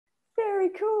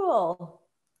cool.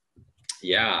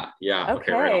 Yeah.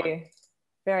 Okay, right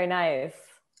very nice.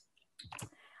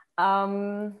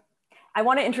 I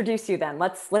want to introduce you then.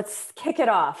 Let's kick it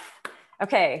off.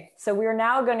 Okay, so we're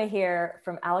now going to hear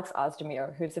from Alex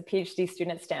Ozdemir, who's a PhD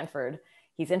student at Stanford.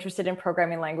 He's interested in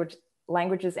programming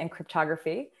languages and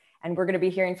cryptography, and we're going to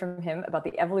be hearing from him about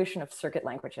the evolution of circuit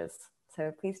languages.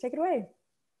 So please take it away.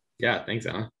 Yeah, thanks,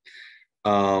 Anna.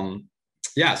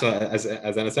 Yeah, so as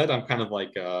Anna said, I'm kind of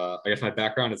like, I guess my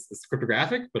background is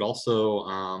cryptographic, but also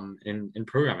in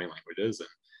programming languages.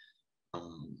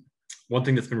 And one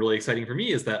thing that's been really exciting for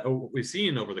me is that what we've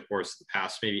seen over the course of the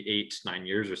past maybe 8-9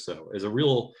 years or so is a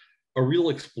real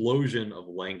explosion of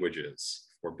languages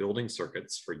for building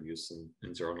circuits for use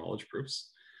in zero knowledge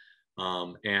proofs.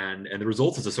 And the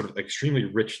result is a sort of extremely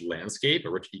rich landscape, a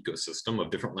rich ecosystem of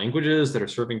different languages that are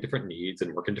serving different needs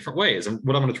and work in different ways. And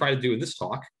what I'm going to try to do in this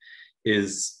talk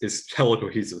is tell a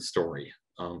cohesive story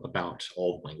about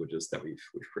all the languages that we've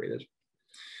created.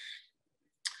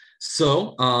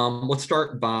 So let's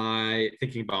start by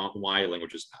thinking about why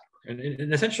languages matter.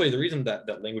 And essentially, the reason that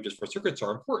languages for circuits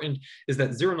are important is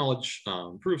that zero knowledge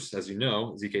proofs, as you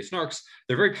know, ZK SNARKs,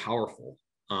 they're very powerful.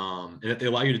 And that they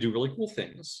allow you to do really cool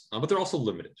things, but they're also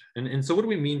limited. And so what do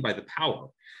we mean by the power?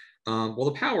 Well,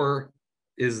 the power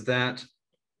is that,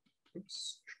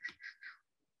 oops,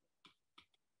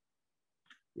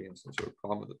 we have some sort of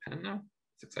problem with the pen now.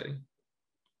 It's exciting.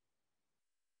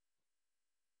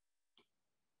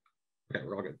 Okay,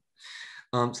 we're all good.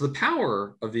 So the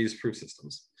power of these proof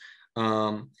systems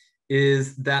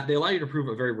is that they allow you to prove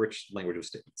a very rich language of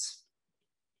statements.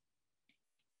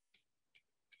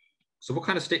 So what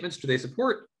kind of statements do they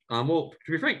support? Well,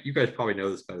 to be frank, you guys probably know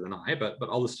this better than I, but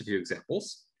I'll list a few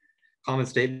examples. Common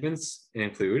statements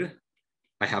include,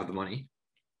 I have the money.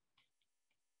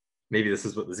 Maybe this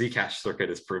is what the Zcash circuit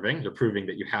is proving. They're proving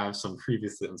that you have some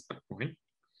previously unspent coin.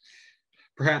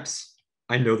 Perhaps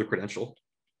I know the credential.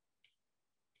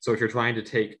 So if you're trying to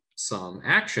take some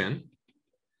action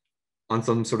on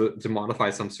some sort of, to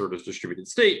modify some sort of distributed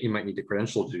state, you might need a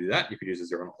credential to do that. You could use a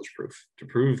zero knowledge proof to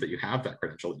prove that you have that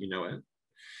credential, that you know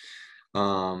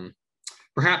it.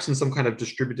 Perhaps in some kind of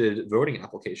distributed voting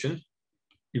application,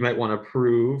 you might want to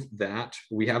prove that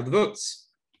we have the votes.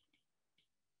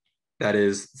 That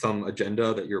is, some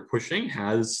agenda that you're pushing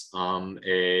has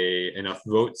enough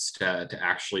votes to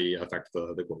actually affect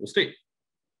the global state.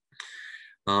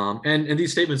 And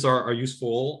these statements are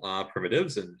useful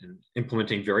primitives in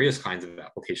implementing various kinds of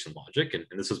application logic. And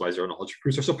this is why zero knowledge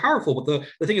proofs are so powerful. But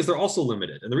the thing is, they're also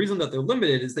limited. And the reason that they're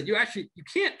limited is that you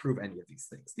can't prove any of these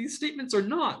things. These statements are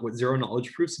not what zero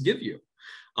knowledge proofs give you.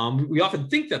 We often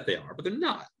think that they are, but they're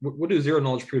not. What do zero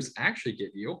knowledge proofs actually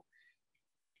give you?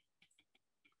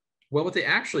 Well, what they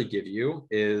actually give you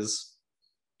is,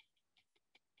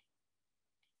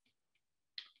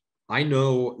 I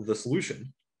know the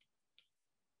solution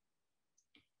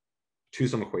to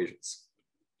some equations.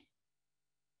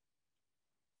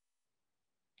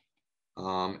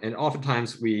 And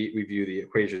oftentimes we view the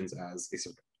equations as a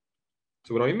circuit.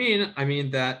 So what do I mean? I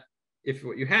mean that if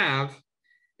what you have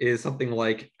is something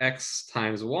like x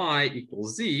times y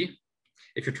equals z,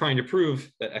 if you're trying to prove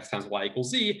that x times y equals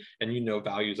z, and you know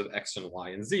values of x and y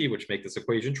and z, which make this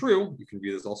equation true, you can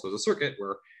view this also as a circuit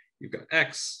where you've got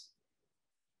x,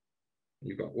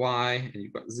 you've got y, and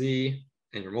you've got z,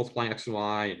 and you're multiplying x and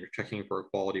y, and you're checking for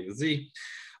equality with z.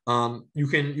 You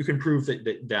can prove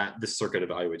that this circuit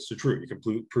evaluates to true. You can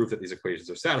prove that these equations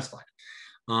are satisfied.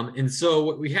 And so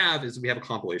what we have is a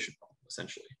compilation problem,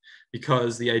 essentially,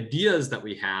 because the ideas that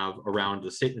we have around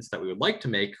the statements that we would like to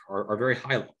make are very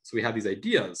high level. So we have these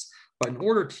ideas, but in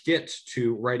order to get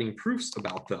to writing proofs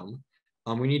about them,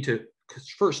 we need to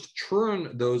first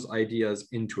turn those ideas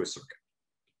into a circuit.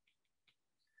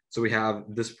 So we have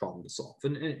this problem to solve.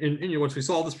 And once we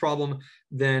solve this problem,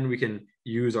 then we can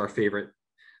use our favorite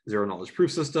zero knowledge proof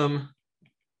system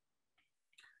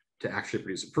to actually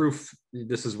produce a proof.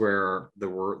 This is where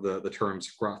the terms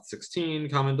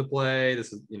Groth16 come into play.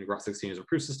 This is, Groth16 is a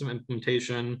proof system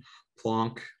implementation,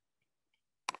 Planck,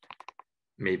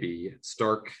 maybe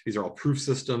Stark. These are all proof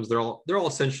systems. They're all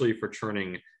essentially for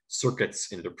turning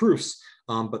circuits into proofs.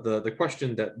 But the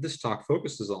question that this talk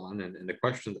focuses on, and the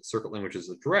question that circuit languages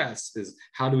address, is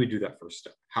how do we do that first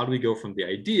step? How do we go from the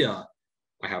idea,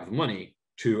 I have the money,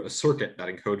 to a circuit that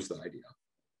encodes that idea?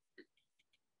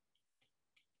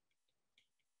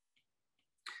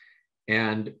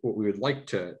 And what we would like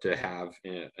to have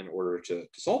in order to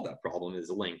solve that problem is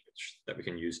a language that we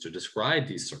can use to describe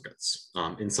these circuits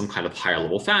in some kind of higher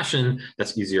level fashion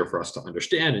that's easier for us to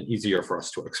understand and easier for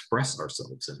us to express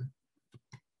ourselves in.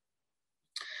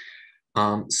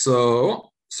 So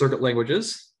circuit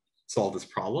languages solve this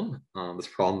problem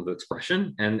of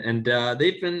expression, and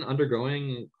they've been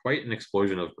undergoing quite an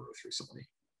explosion of growth recently.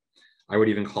 I would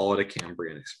even call it a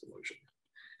Cambrian explosion.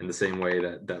 In the same way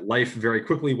that life very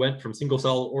quickly went from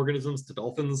single-cell organisms to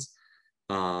dolphins,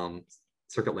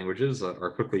 circuit languages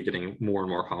are quickly getting more and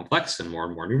more complex and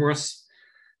more numerous.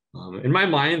 In my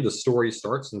mind, the story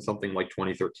starts in something like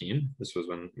 2013. This was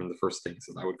when the first things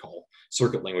that I would call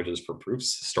circuit languages for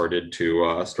proofs started to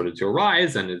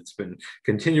arise, and it's been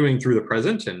continuing through the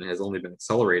present and has only been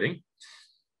accelerating.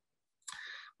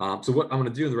 So what I'm going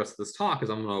to do in the rest of this talk is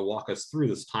I'm going to walk us through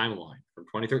this timeline from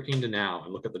 2013 to now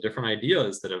and look at the different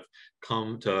ideas that have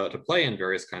come to play in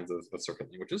various kinds of circuit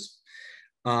languages.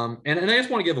 And I just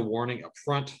want to give a warning up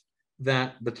front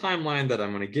that the timeline that I'm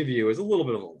going to give you is a little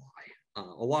bit of a lie.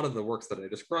 A lot of the works that I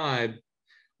described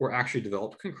were actually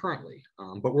developed concurrently,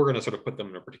 but we're going to sort of put them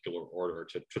in a particular order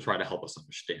to try to help us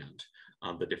understand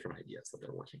the different ideas that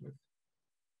they're working with.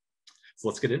 So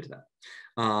let's get into that.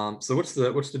 So what's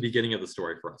the beginning of the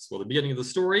story for us? Well, the beginning of the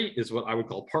story is what I would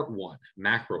call part one,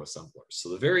 macro assemblers. So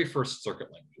the very first circuit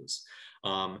languages.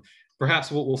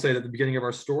 Perhaps what we'll say at the beginning of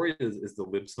our story is the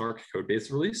libsnark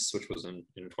codebase release, which was in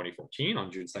 2014 on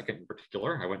June 2nd in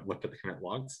particular. I went and looked at the commit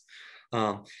logs.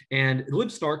 And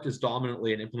libsnark is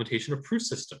dominantly an implementation of proof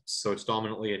systems. So it's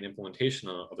dominantly an implementation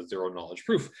of a zero knowledge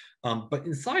proof. But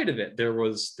inside of it, there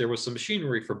was some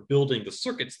machinery for building the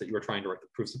circuits that you were trying to write the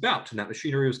proofs about. And that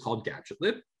machinery was called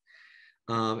GadgetLib.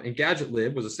 And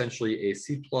GadgetLib was essentially a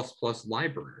C++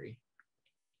 library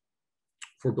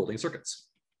for building circuits.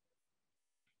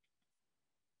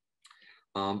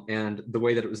 And the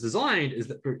way that it was designed is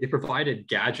that it provided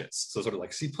gadgets, so sort of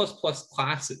like C++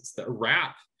 classes that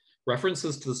wrap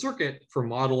references to the circuit for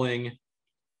modeling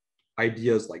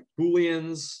ideas like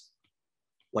Booleans,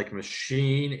 like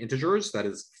machine integers, that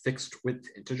is fixed width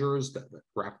integers that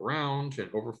wrap around and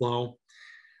overflow.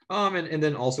 And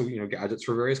then also, gadgets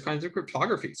for various kinds of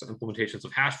cryptography, so implementations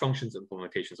of hash functions,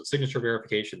 implementations of signature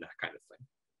verification, that kind of thing.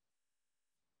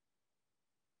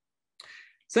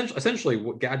 Essentially,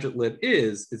 what GadgetLib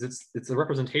is it's a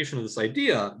representation of this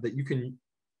idea that you can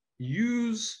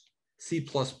use C++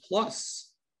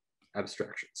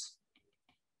 abstractions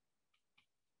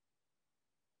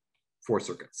for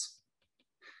circuits.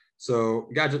 So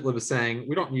GadgetLib is saying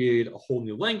we don't need a whole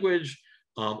new language.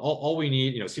 All we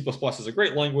need, C++ is a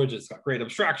great language. It's got great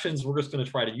abstractions. We're just going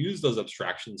to try to use those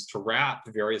abstractions to wrap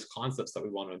various concepts that we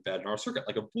want to embed in our circuit,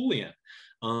 like a Boolean.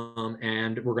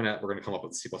 And we're gonna come up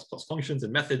with C++ functions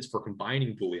and methods for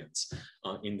combining Booleans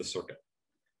in the circuit.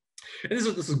 And this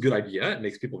is a good idea. It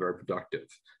makes people very productive.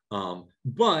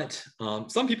 But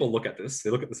some people look at this. They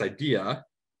look at this idea,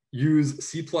 use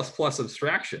C++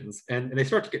 abstractions, and they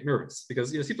start to get nervous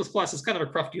because C++ is kind of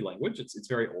a crufty language. It's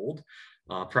very old,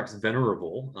 perhaps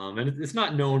venerable, and it's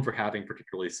not known for having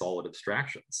particularly solid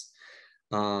abstractions.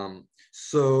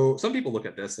 So some people look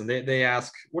at this and they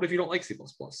ask, what if you don't like C++?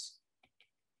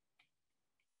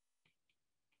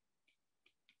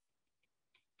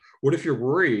 What if you're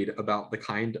worried about the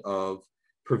kind of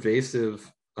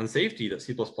pervasive unsafety that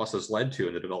C++ has led to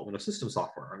in the development of system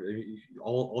software? I mean,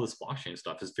 all this blockchain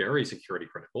stuff is very security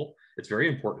critical. It's very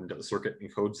important that the circuit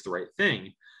encodes the right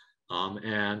thing.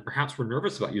 And perhaps we're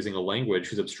nervous about using a language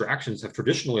whose abstractions have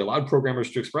traditionally allowed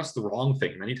programmers to express the wrong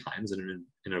thing many times and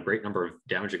in a great number of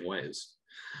damaging ways.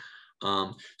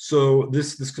 So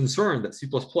this concern that C++,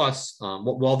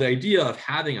 while the idea of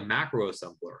having a macro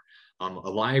assembler,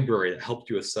 a library that helped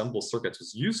you assemble circuits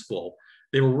was useful,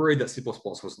 they were worried that C++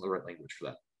 wasn't the right language for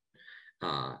that.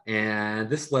 And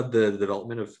this led the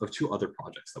development of two other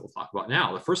projects that we'll talk about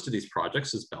now. The first of these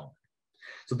projects is Bellman.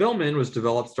 So Bellman was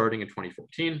developed starting in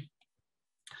 2014.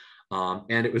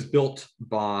 And it was built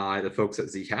by the folks at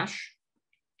Zcash.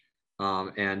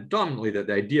 And dominantly,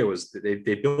 the idea was that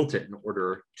they built it in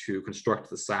order to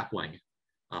construct the sapling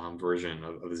version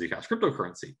of the Zcash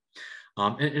cryptocurrency.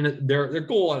 And their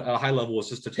goal at a high level was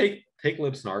just to take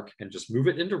libsnark and just move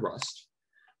it into Rust,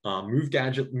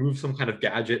 move some kind of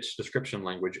gadget description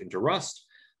language into Rust,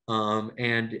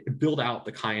 and build out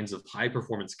the kinds of high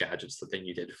performance gadgets that they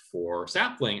needed for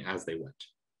sapling as they went.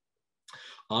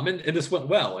 And this went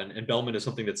well, and Bellman is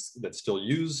something that's still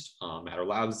used. Matter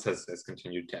Labs has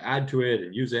continued to add to it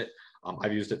and use it.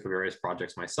 I've used it for various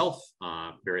projects myself,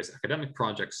 various academic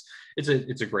projects. It's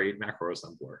a great macro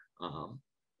assembler.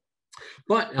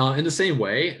 But in the same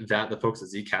way that the folks at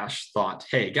Zcash thought,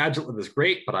 hey, GadgetLib is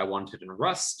great, but I want it in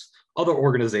Rust, other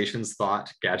organizations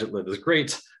thought GadgetLib is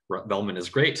great, Bellman is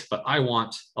great, but I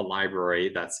want a library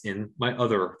that's in my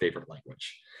other favorite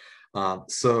language.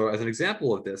 So as an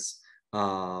example of this,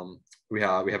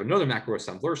 have another macro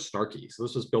assembler, SNARKs. So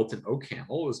this was built in OCaml.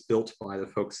 It was built by the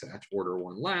folks at Order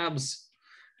 1 Labs.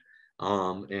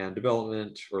 And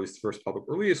development, or at least the first public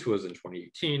release, was in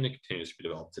 2018. It continues to be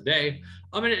developed today.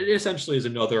 And it essentially is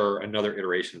another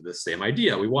iteration of this same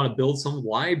idea. We want to build some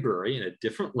library in a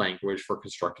different language for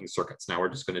constructing circuits. Now we're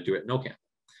just going to do it in OCaml.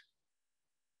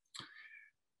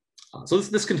 So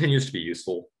this continues to be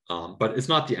useful, but it's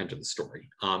not the end of the story,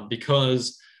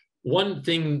 because one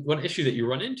issue that you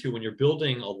run into when you're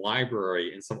building a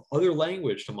library in some other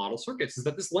language to model circuits is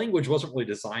that this language wasn't really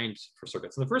designed for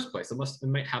circuits in the first place. It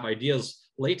might have ideas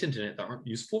latent in it that aren't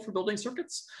useful for building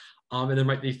circuits. And there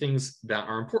might be things that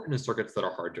are important in circuits that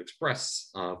are hard to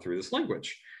express through this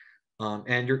language.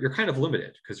 And you're kind of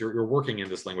limited because you're working in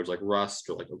this language like Rust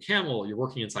or like OCaml. You're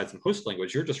working inside some host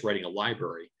language. You're just writing a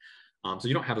library. So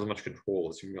you don't have as much control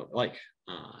as you might like.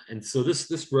 And so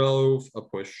this drove a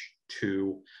push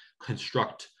to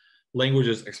construct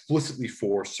languages explicitly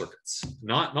for circuits,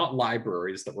 not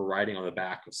libraries that were writing on the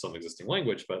back of some existing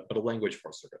language, but a language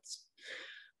for circuits.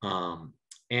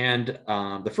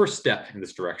 The first step in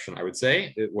this direction, I would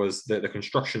say, it was the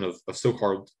construction of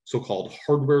so-called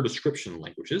hardware description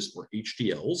languages, or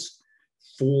HDLs,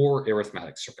 for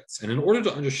arithmetic circuits. And in order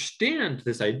to understand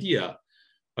this idea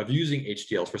of using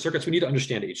HDLs for circuits, we need to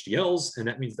understand HDLs, and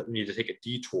that means that we need to take a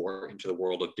detour into the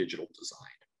world of digital design.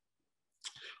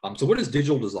 So what is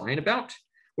digital design about?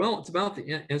 Well, it's about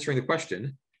answering the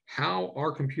question, how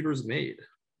are computers made?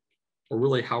 Or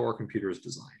really, how are computers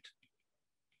designed?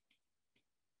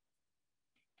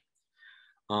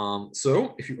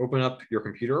 So if you open up your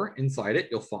computer, inside it,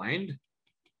 you'll find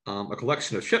a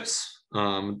collection of chips,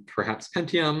 perhaps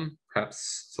Pentium,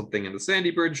 perhaps something in the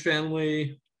Sandy Bridge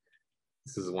family.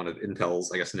 This is one of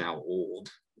Intel's, I guess now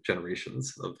old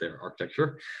generations of their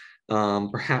architecture.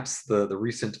 Perhaps the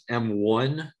recent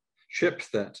M1 chip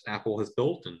that Apple has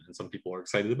built and some people are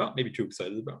excited about, maybe too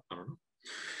excited about, I don't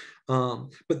know.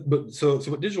 So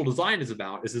what digital design is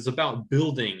about is it's about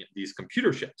building these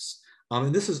computer chips.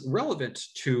 And this is relevant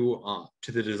to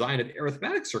the design of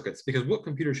arithmetic circuits, because what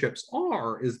computer chips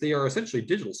is they are essentially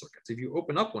digital circuits. If you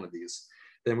open up one of these,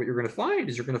 then what you're going to find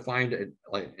is you're going to find an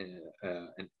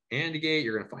AND gate,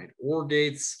 you're going to find OR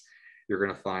gates, you're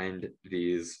going to find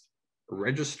these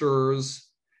registers,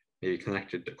 maybe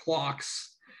connected to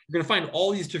clocks. You're going to find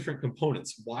all these different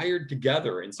components wired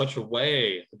together in such a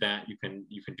way that you can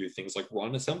do things like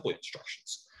run assembly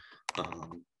instructions.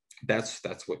 That's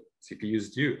what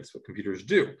CPUs do. That's what computers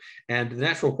do. And the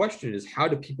natural question is, how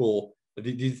do people,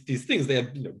 these things, they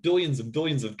have billions and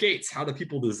billions of gates. How do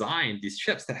people design these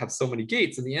chips that have so many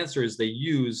gates? And the answer is they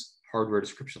use hardware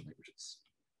description languages.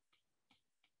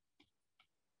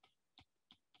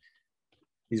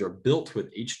 These are built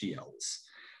with HDLs.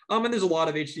 And there's a lot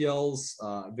of HDLs,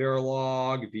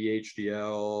 Verilog,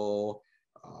 VHDL,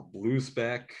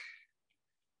 BlueSpec,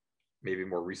 maybe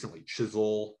more recently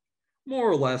Chisel. More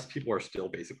or less, people are still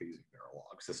basically using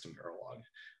Verilog, system Verilog.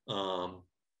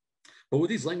 But what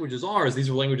these languages is these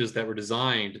are languages that were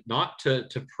designed not to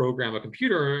program a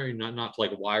computer, not to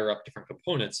like wire up different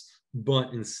components,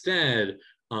 but instead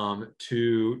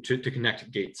to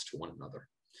connect gates to one another.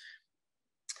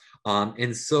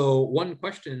 And so one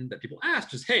question that people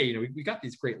asked is, hey, we got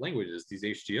these great languages, these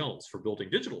HDLs for building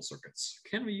digital circuits.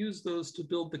 Can we use those to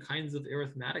build the kinds of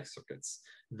arithmetic circuits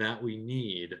that we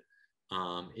need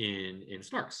in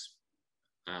SNARKs?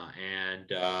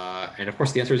 And of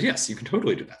course, the answer is yes, you can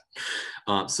totally do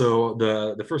that. So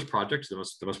the first project, the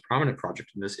most prominent project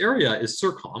in this area is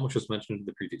SIRCOM, which was mentioned in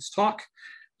the previous talk.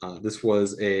 This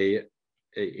was a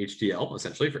HDL,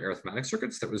 essentially, for arithmetic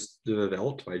circuits that was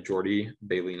developed by Jordi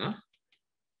Baylina.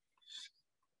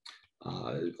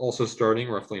 Also starting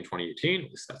roughly in 2018, at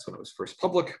least that's when it was first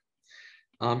public.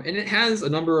 And it has a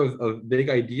number of big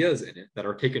ideas in it that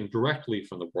are taken directly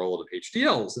from the world of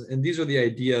HDLs. And these are the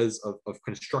ideas of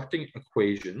constructing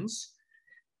equations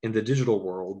in the digital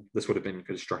world. This would have been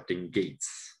constructing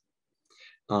gates.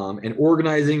 And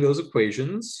organizing those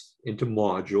equations into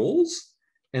modules,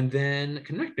 and then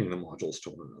connecting the modules to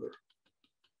one another.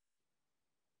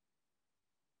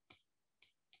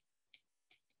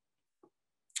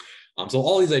 So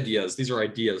all these ideas, these are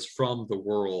ideas from the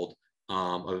world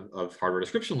of hardware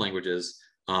description languages,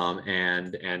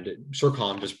 and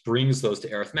SIRCOM just brings those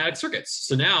to arithmetic circuits.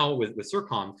 So now with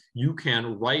SIRCOM, you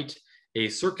can write a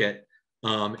circuit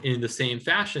in the same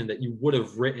fashion that you would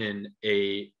have written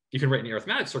you can write an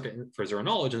arithmetic circuit for zero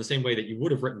knowledge in the same way that you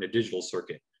would have written a digital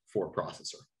circuit for a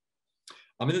processor.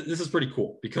 I mean, this is pretty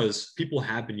cool because people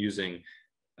have been using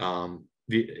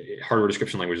hardware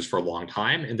description languages for a long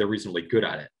time, and they're reasonably good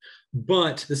at it.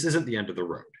 But this isn't the end of the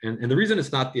road. And the reason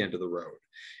it's not the end of the road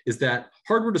is that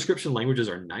hardware description languages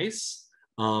are nice,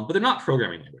 but they're not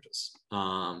programming languages.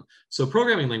 So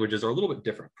programming languages are a little bit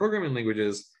different. Programming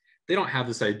languages, they don't have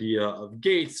this idea of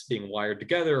gates being wired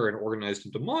together and organized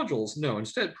into modules. No,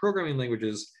 instead, programming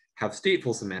languages have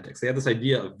stateful semantics. They have this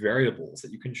idea of variables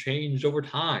that you can change over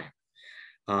time,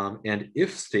 and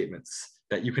if statements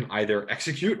that you can either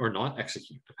execute or not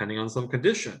execute, depending on some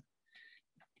condition.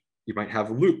 You might have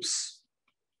loops.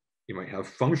 You might have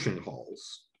function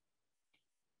calls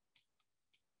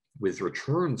with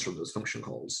returns from those function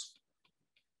calls.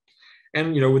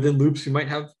 And within loops, you might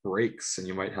have breaks and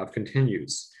you might have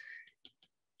continues.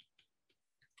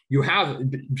 You have,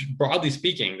 broadly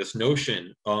speaking, this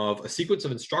notion of a sequence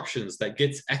of instructions that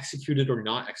gets executed or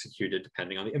not executed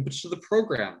depending on the inputs to the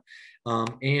program.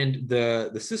 And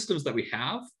the systems that we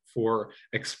have for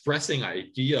expressing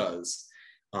ideas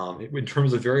in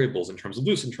terms of variables, in terms of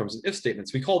loops, in terms of if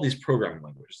statements, we call these programming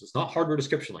languages. It's not hardware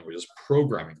description languages,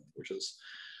 programming languages.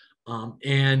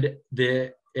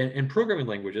 And programming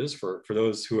languages, for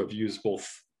those who have used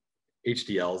both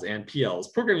HDLs and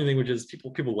PLs, programming languages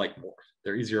people like more.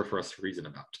 They're easier for us to reason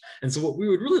about. And so what we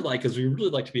would really like is we would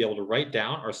really like to be able to write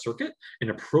down our circuit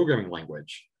in a programming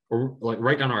language, or like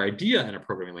write down our idea in a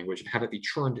programming language and have it be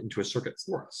churned into a circuit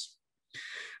for us.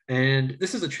 And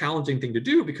this is a challenging thing to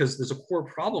do because there's a core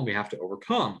problem we have to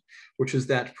overcome, which is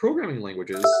that programming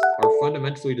languages are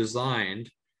fundamentally designed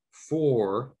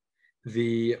for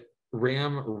the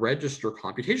RAM register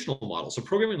computational model. So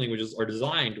programming languages are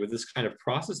designed with this kind of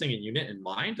processing unit in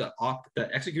mind that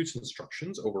executes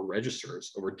instructions over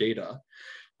registers, over data,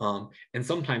 and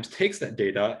sometimes takes that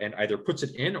data and either puts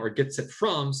it in or gets it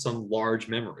from some large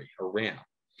memory, or RAM.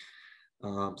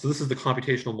 So this is the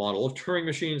computational model of Turing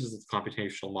machines. This is the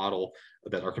computational model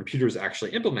that our computers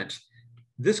actually implement.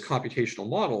 This computational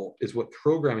model is what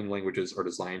programming languages are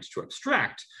designed to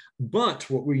abstract. But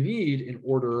what we need in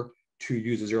order to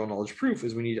use a zero knowledge proof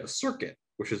is we need a circuit,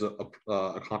 which is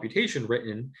a computation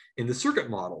written in the circuit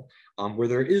model, where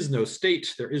there is no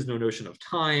state, there is no notion of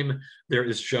time, there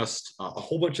is just a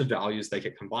whole bunch of values that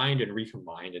get combined and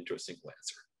recombined into a single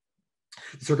answer.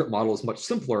 The circuit model is much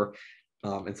simpler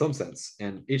in some sense,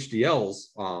 and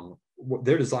HDLs,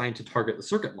 they're designed to target the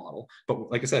circuit model. But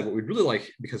like I said, what we'd really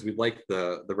like, because we like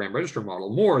the RAM register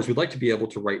model more, is we'd like to be able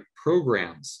to write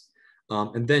programs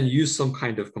and then use some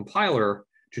kind of compiler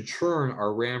to churn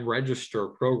our RAM register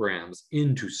programs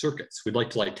into circuits. We'd like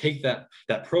to take that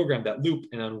program, that loop,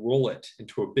 and unroll it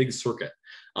into a big circuit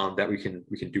that we can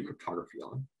do cryptography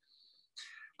on.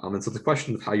 And so the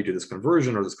question of how you do this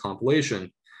conversion or this compilation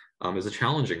is a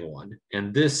challenging one.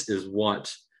 And this is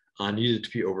what needed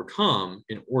to be overcome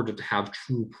in order to have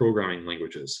true programming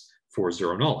languages for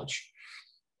zero knowledge.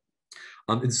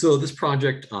 And so this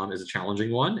project is a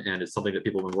challenging one, and it's something that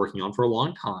people have been working on for a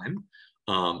long time.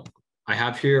 I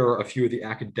have here a few of the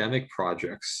academic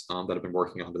projects that have been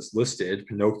working on this listed: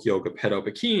 Pinocchio, Geppetto,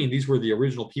 Bikini. These were the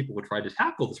original people who tried to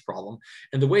tackle this problem.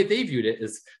 And the way they viewed it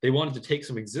is they wanted to take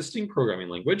some existing programming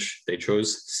language, they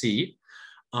chose C,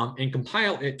 and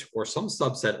compile it or some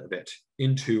subset of it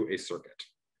into a circuit.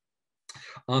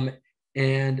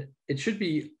 And it should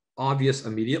be obvious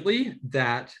immediately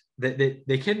that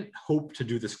they can hope to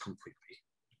do this completely.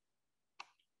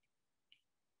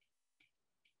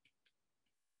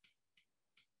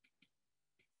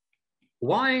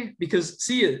 Why? Because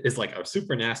C is like a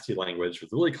super nasty language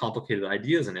with really complicated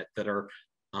ideas in it that are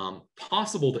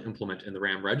possible to implement in the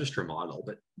RAM register model,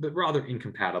 but rather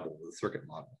incompatible with the circuit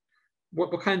model.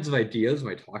 What kinds of ideas am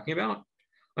I talking about?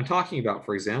 I'm talking about,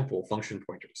 for example, function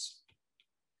pointers.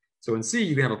 So in C,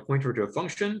 you can have a pointer to a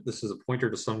function. This is a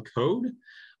pointer to some code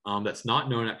that's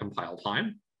not known at compile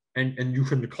time. And you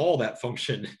can call that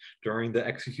function during the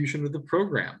execution of the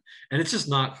program. And it's just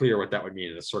not clear what that would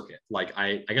mean in a circuit. Like,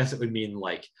 I guess it would mean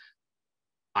like,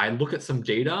 I look at some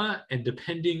data, and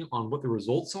depending on what the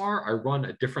results are, I run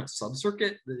a different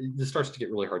subcircuit. This starts to get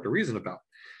really hard to reason about.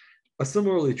 A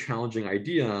similarly challenging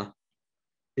idea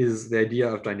is the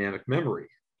idea of dynamic memory.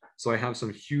 So I have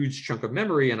some huge chunk of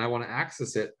memory, and I want to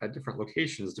access it at different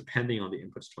locations depending on the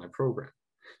inputs to my program.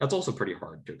 That's also pretty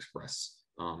hard to express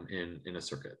in a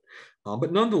circuit.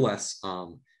 But nonetheless,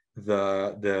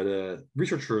 the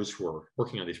researchers who are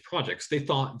working on these projects, they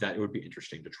thought that it would be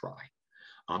interesting to try.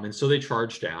 And so they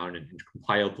charged down and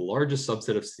compiled the largest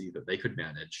subset of C that they could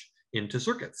manage into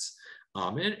circuits,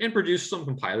 and produced some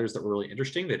compilers that were really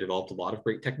interesting. They developed a lot of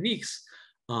great techniques,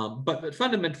 But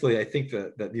fundamentally, I think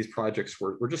that these projects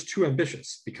were just too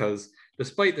ambitious, because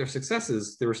despite their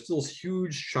successes, there are still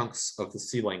huge chunks of the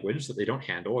C language that they don't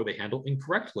handle, or they handle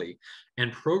incorrectly.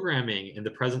 And programming in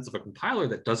the presence of a compiler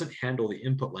that doesn't handle the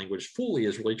input language fully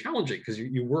is really challenging, because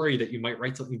you worry that you might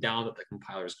write something down that the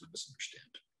compiler is going to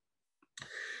misunderstand.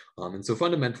 And so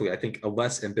fundamentally, I think a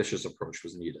less ambitious approach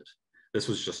was needed. This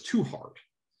was just too hard.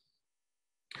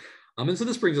 And so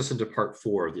this brings us into part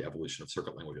 4 of the evolution of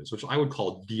circuit languages, which I would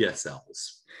call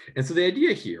DSLs. And so the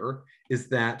idea here is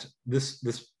that this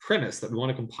premise that we want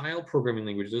to compile programming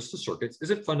languages to circuits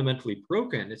isn't fundamentally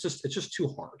broken. It's just too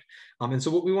hard. And so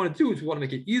what we want to do is we want to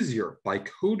make it easier by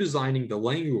co-designing the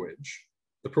language,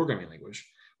 the programming language,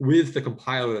 with the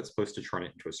compiler that's supposed to turn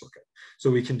it into a circuit. So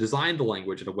we can design the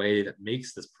language in a way that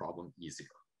makes this problem easier.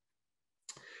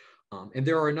 And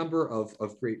there are a number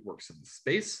of great works in this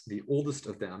space. The oldest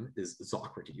of them is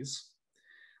Socrates,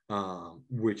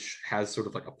 which has sort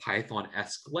of like a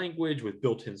Python-esque language with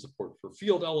built-in support for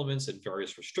field elements and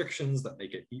various restrictions that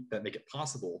make it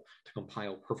possible to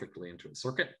compile perfectly into a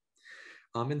circuit.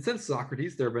 And since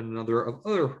Socrates, there have been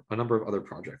a number of other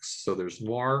projects. So there's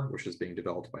Noir, which is being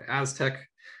developed by Aztec.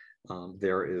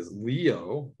 There is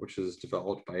Leo, which is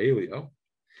developed by Aleo.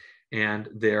 And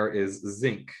there is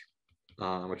Zinc,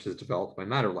 which is developed by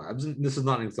Matter Labs. And this is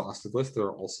not an exhaustive list. There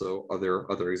are also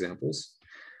other examples.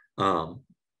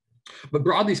 But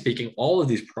broadly speaking, all of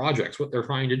these projects, what they're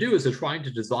trying to do is they're trying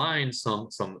to design some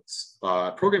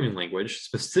programming language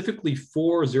specifically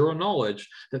for zero knowledge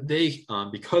that they,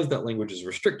 because that language is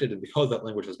restricted and because that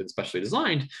language has been specially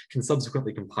designed, can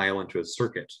subsequently compile into a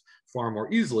circuit far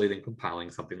more easily than compiling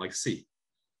something like C.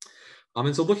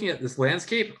 And so looking at this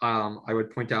landscape, I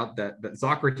would point out that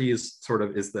Socrates sort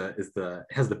of has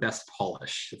the best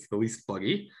polish. It's the least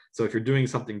buggy. So if you're doing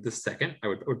something this second, I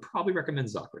would probably recommend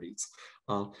Socrates.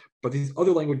 But these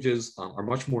other languages are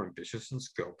much more ambitious in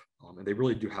scope, and they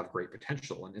really do have great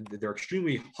potential. And they're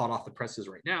extremely hot off the presses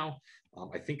right now.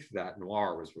 I think that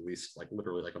Noir was released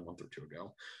literally a month or two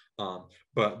ago.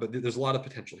 But there's a lot of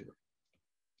potential here.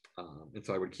 And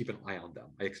so I would keep an eye on them.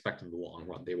 I expect in the long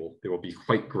run they will be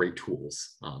quite great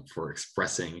tools for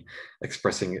expressing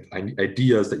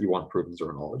ideas that you want to prove in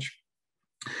zero knowledge.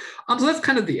 So that's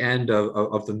kind of the end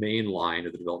of the main line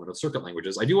of the development of circuit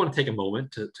languages. I do want to take a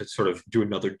moment to sort of do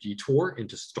another detour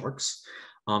into SNARKs.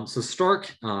 So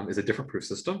SNARK is a different proof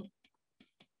system.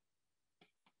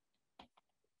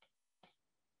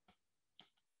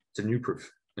 It's a new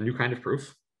proof, a new kind of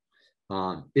proof.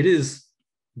 It is,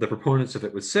 the proponents of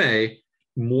it would say,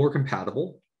 more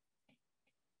compatible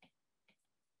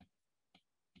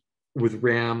with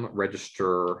RAM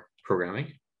register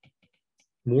programming,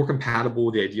 more compatible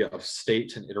with the idea of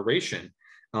state and iteration.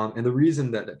 And the reason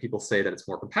that people say that it's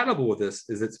more compatible with this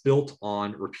is it's built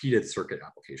on repeated circuit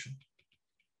application.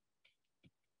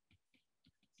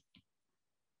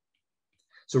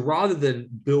 So rather than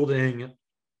building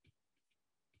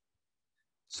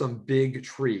some big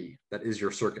tree that is your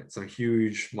circuit, some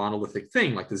huge monolithic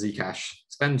thing like the Zcash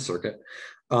spend circuit,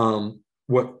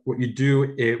 what you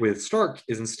do with SNARK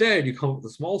is instead you come up with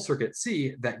a small circuit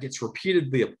C that gets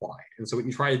repeatedly applied. And so what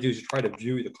you try to do is you try to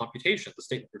view the computation, the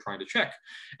state that you're trying to check,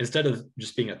 instead of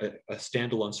just being a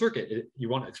standalone circuit, you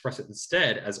want to express it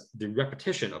instead as the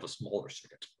repetition of a smaller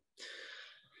circuit.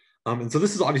 And so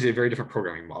this is obviously a very different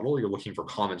programming model. You're looking for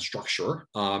common structure.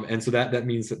 And so that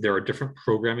means that there are different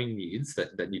programming needs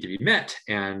that need to be met.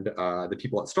 And the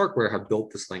people at Starkware have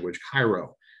built this language,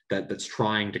 Cairo, that's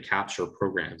trying to capture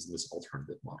programs in this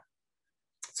alternative model.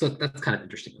 So that's kind of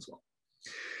interesting as well.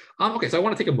 Okay, so I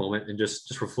want to take a moment and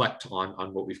just reflect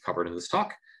on what we've covered in this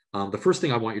talk. The first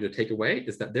thing I want you to take away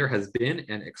is that there has been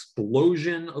an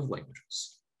explosion of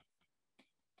languages.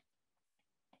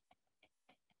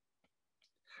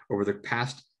 Over the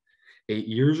past 8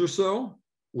 years or so,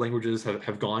 languages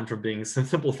have gone from being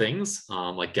simple things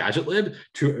like GadgetLib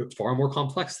to far more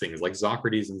complex things like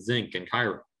Socrates and Zinc and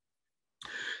Cairo.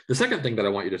 The second thing that I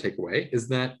want you to take away is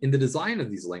that in the design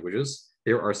of these languages,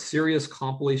 there are serious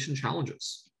compilation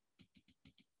challenges.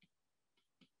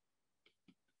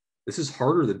 This is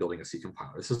harder than building a C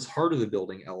compiler. This is harder than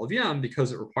building LLVM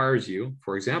because it requires you,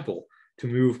 for example, to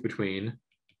move between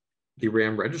the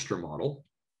RAM register model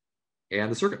and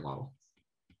the circuit model.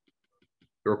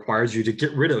 It requires you to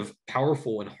get rid of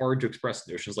powerful and hard to express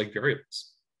notions like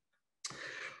variables.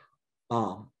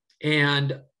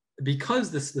 And because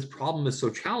this problem is so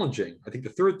challenging, I think the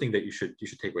third thing that you should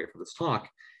take away from this talk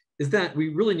is that we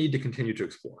really need to continue to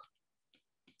explore.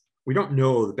 We don't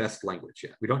know the best language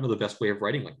yet. We don't know the best way of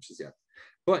writing languages yet.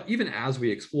 But even as we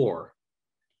explore,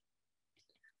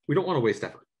 we don't want to waste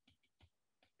effort.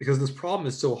 because this problem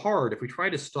is so hard, if we try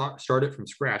to start it from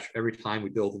scratch every time we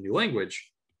build a new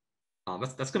language,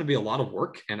 that's going to be a lot of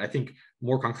work. And I think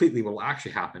more concretely, what will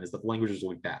actually happen is that languages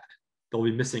will be bad. They'll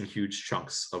be missing huge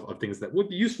chunks of things that would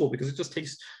be useful because it just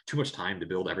takes too much time to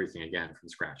build everything again from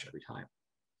scratch every time.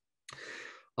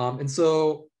 And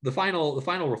so the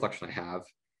final reflection I have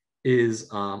is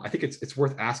I think it's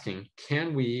worth asking,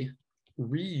 can we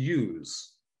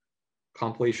reuse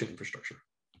compilation infrastructure?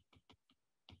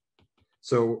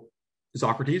 So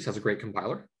Socrates has a great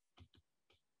compiler.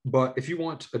 But if you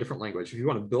want a different language, if you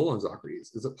want to build on Socrates,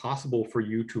 is it possible for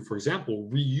you to, for example,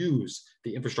 reuse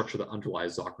the infrastructure that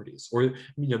underlies Socrates? Or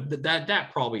that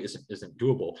probably isn't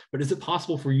doable. But is it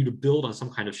possible for you to build on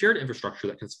some kind of shared infrastructure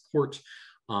that can support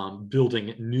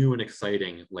building new and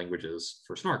exciting languages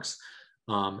for SNARKs?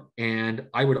 And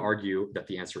I would argue that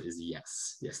the answer is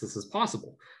yes. Yes, this is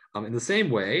possible. In the same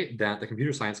way that the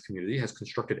computer science community has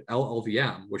constructed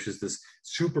LLVM, which is this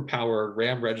superpowered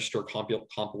RAM register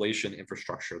compilation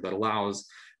infrastructure that allows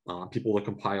people to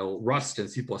compile Rust and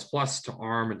C++ to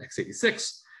ARM and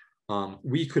x86,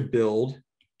 we could build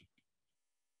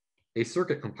a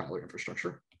circuit compiler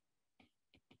infrastructure,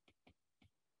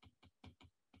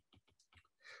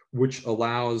 which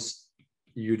allows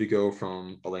you to go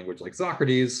from a language like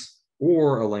Socrates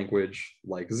or a language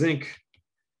like Zinc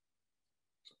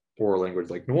or a language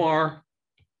like Noir.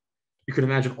 You could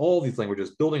imagine all these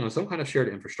languages building on some kind of shared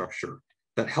infrastructure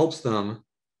that helps them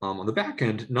on the back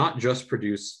end not just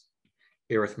produce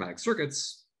arithmetic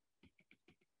circuits,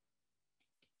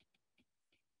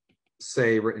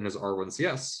 say written as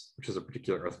R1CS, which is a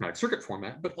particular arithmetic circuit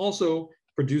format, but also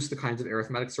produce the kinds of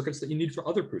arithmetic circuits that you need for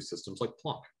other proof systems like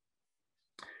Plonk.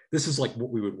 This is like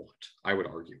what we would want, I would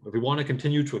argue. If we want to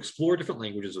continue to explore different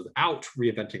languages without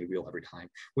reinventing the wheel every time,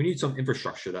 we need some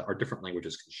infrastructure that our different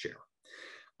languages can share.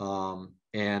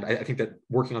 And I think that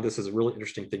working on this is a really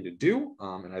interesting thing to do.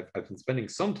 And I've been spending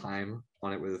some time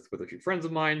on it with a few friends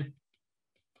of mine.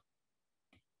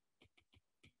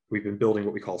 We've been building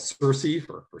what we call CIRC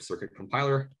for Circuit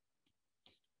Compiler.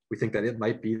 We think that it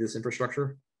might be this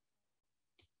infrastructure.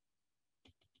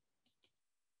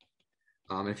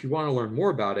 If you want to learn more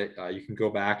about it, you can go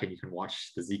back and you can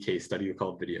watch the ZK study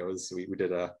called videos. We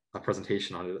did a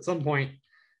presentation on it at some point,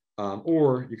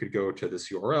 or you could go to this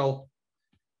URL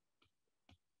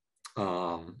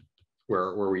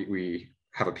where we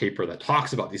have a paper that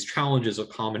talks about these challenges of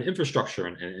common infrastructure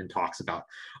and talks about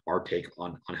our take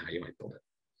on how you might build it.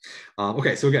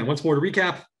 Okay, so again, once more to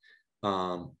recap.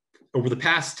 Over the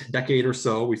past decade or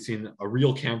so, we've seen a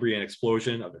real Cambrian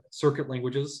explosion of circuit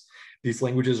languages. These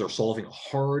languages are solving a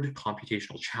hard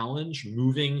computational challenge,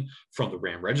 moving from the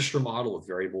RAM register model of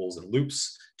variables and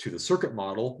loops to the circuit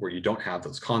model where you don't have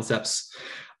those concepts.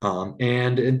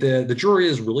 And the jury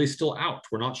is really still out.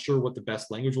 We're not sure what the best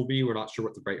language will be. We're not sure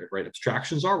what the right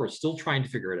abstractions are. We're still trying to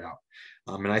figure it out.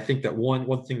 And I think that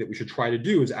one thing that we should try to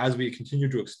do is, as we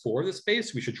continue to explore this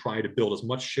space, we should try to build as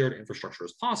much shared infrastructure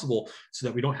as possible so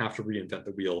that we don't have to reinvent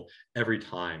the wheel every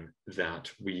time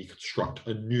that we construct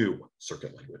a new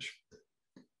circuit language.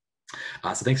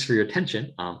 So thanks for your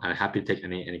attention. I'm happy to take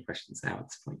any questions now at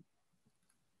this point.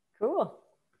 Cool.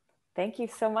 Thank you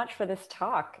so much for this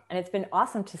talk. And it's been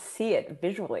awesome to see it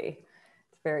visually.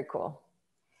 It's very cool.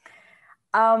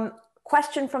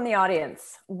 Question from the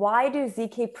audience. Why do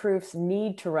ZK proofs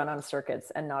need to run on circuits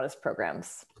and not as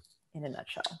programs, in a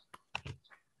nutshell?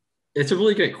 It's a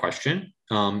really great question.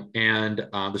 And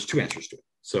there's two answers to it.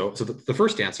 So the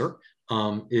first answer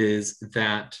is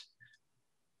that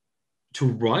to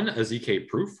run a ZK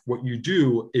proof, what you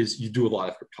do is you do a lot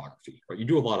of cryptography, right? You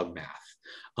do a lot of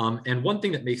math. And one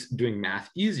thing that makes doing math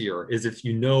easier is if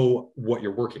you know what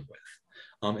you're working with.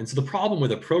 And so the problem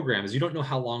with a program is you don't know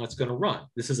how long it's going to run.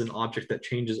 This is an object that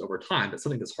changes over time. That's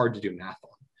something that's hard to do math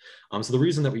on. So the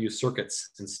reason that we use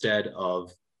circuits instead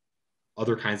of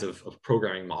other kinds of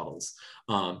programming models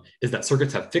is that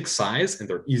circuits have fixed size and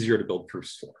they're easier to build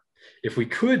proofs for. If we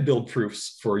could build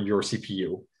proofs for your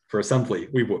CPU for assembly,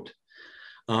 we would.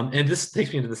 And this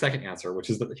takes me into the second answer,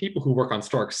 which is that the people who work on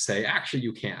SNARKs say, actually,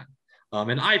 you can.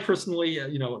 And I personally,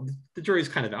 the jury's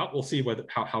kind of out. We'll see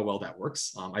how well that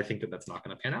works. I think that that's not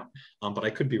going to pan out, but I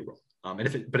could be wrong. And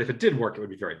if it did work, it would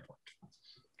be very important.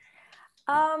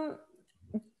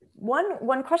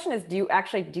 One question is, do you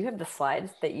have the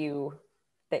slides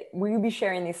will you be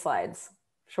sharing these slides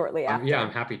shortly after? Yeah,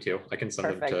 I'm happy to. I can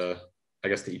send them to, I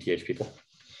guess, the ETH people.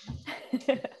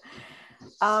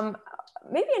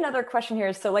 Maybe another question here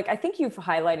is, so I think you've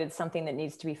highlighted something that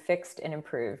needs to be fixed and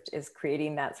improved is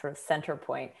creating that sort of center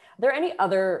point. Are there any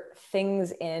other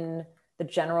things in the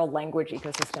general language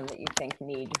ecosystem that you think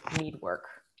need work,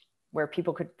 where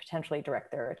people could potentially direct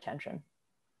their attention?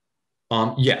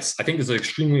 Yes, I think there's an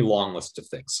extremely long list of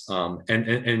things.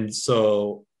 And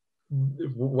so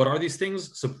what are these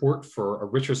things? Support for a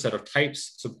richer set of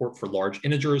types, support for large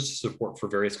integers, support for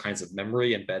various kinds of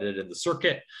memory embedded in the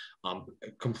circuit,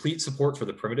 complete support for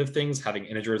the primitive things, having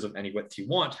integers of any width you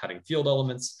want, having field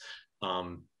elements,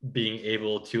 being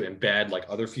able to embed like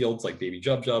other fields like baby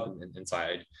jub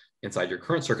inside your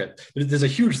current circuit. There's a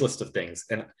huge list of things.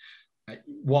 And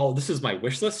while this is my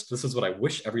wish list, this is what I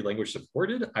wish every language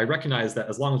supported, I recognize that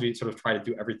as long as we sort of try to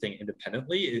do everything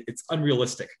independently, it's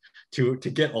unrealistic to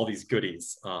get all these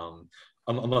goodies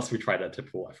unless we try to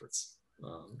pool efforts.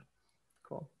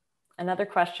 Cool. Another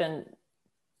question,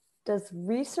 does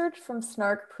research from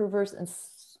SNARK provers and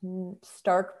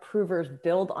STARK provers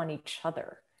build on each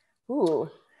other? Ooh,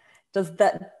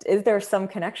 is there some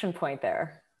connection point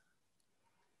there?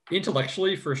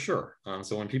 Intellectually, for sure.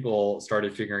 So when people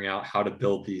started figuring out how to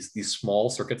build these small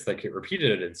circuits that get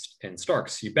repeated in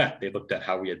STARKs, you bet they looked at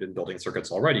how we had been building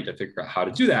circuits already to figure out how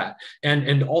to do that.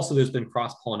 And also there's been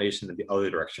cross-pollination in the other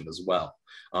direction as well.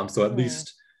 So at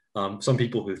least some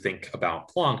people who think about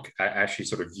Planck actually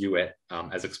sort of view it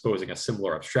as exposing a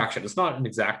similar abstraction. It's not an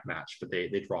exact match, but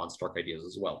they draw on STARK ideas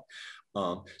as well.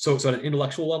 So at an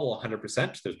intellectual level,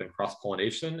 100%, there's been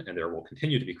cross-pollination, and there will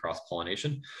continue to be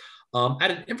cross-pollination.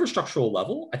 At an infrastructural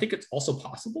level, I think it's also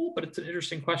possible, but it's an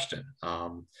interesting question.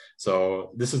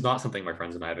 So this is not something my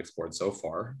friends and I have explored so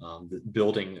far.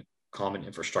 Building common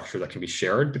infrastructure that can be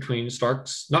shared between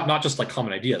STARKs, not just like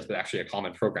common ideas, but actually a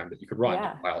common program that you could run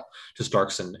while to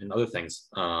STARKs and other things.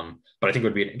 But I think it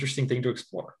would be an interesting thing to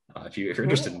explore. If you're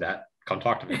interested in that, come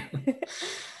talk to me.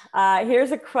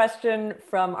 Here's a question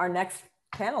from our next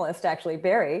panelist, actually,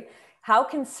 Barry. How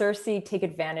can CIRCE take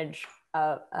advantage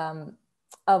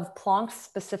of Planck's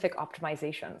specific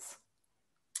optimizations?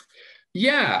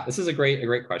 Yeah, this is a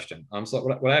great question. So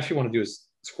what I actually want to do is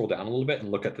scroll down a little bit and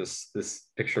look at this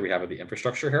picture we have of the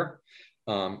infrastructure here.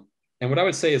 And what I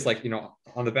would say is, like,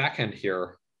 on the back end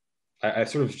here, I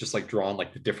sort of just like drawn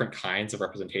like the different kinds of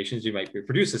representations you might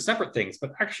produce as separate things,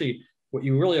 but actually what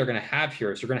you really are going to have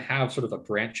here is you're going to have sort of a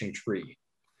branching tree.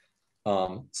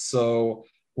 So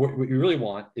what you really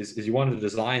want is you want to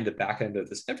design the back end of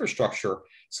this infrastructure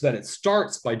so that it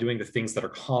starts by doing the things that are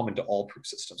common to all proof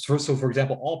systems. So for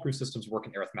example, all proof systems work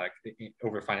in arithmetic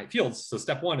over finite fields. So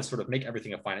step one is sort of make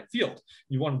everything a finite field.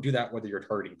 You want to do that whether you're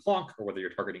targeting Planck or whether you're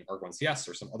targeting argv1-CS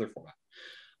or some other format.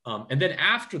 And then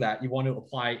after that, you want to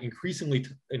apply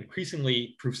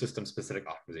increasingly proof system specific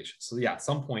optimizations. So yeah, at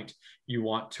some point you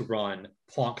want to run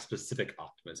Planck specific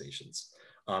optimizations.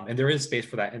 And there is space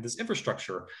for that in this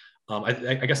infrastructure.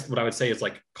 I guess what I would say is,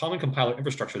 like, common compiler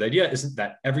infrastructure, the idea isn't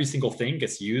that every single thing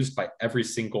gets used by every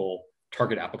single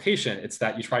target application. It's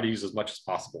that you try to use as much as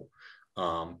possible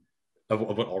of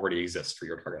what already exists for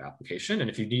your target application. And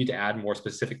if you need to add more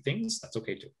specific things, that's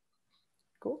okay too.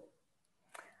 Cool.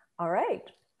 All right.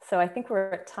 So I think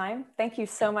we're at time. Thank you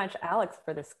so much, Alex,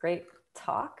 for this great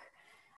talk.